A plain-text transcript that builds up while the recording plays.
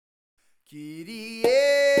Kyriê,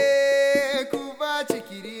 combate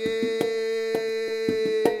Kyriê.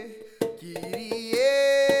 Kyriê,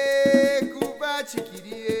 combate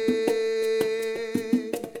Kyriê.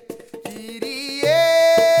 Kyriê,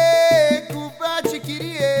 combate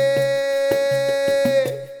Kyriê.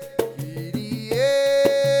 Kyriê,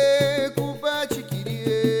 combate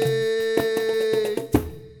Kyriê.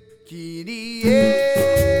 Kyriê,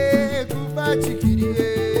 combate Kyriê.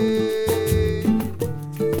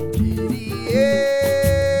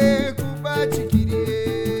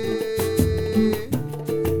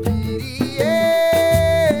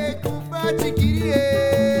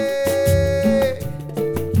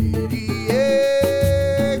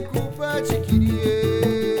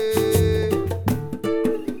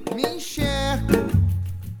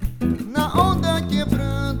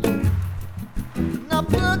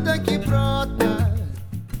 Planta que brota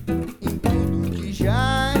em tudo que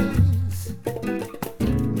jaz,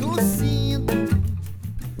 no cinto,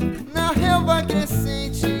 na relva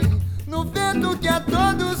crescente, no vento que a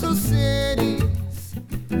todos os seres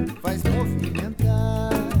faz movimentar,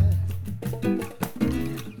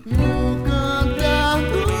 no cantar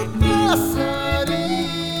do passarinho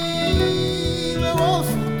eu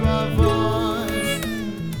ouço tua voz,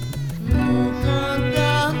 no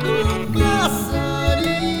cantar do passarinho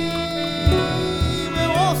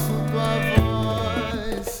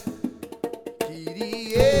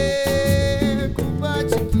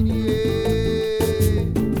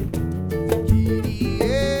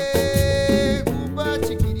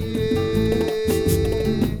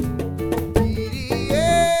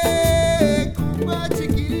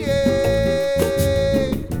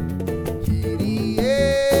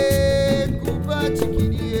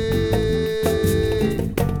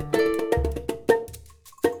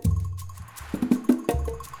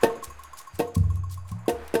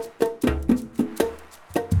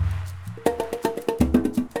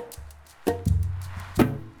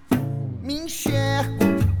me enxergo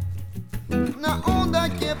na onda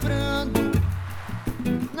quebrando,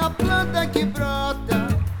 na planta que brota,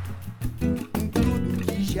 em tudo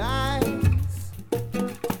que jaz,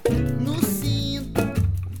 no cinto,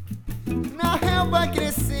 na relva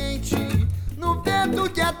crescente, no vento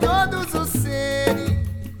que a todos os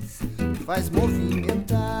seres faz movimento.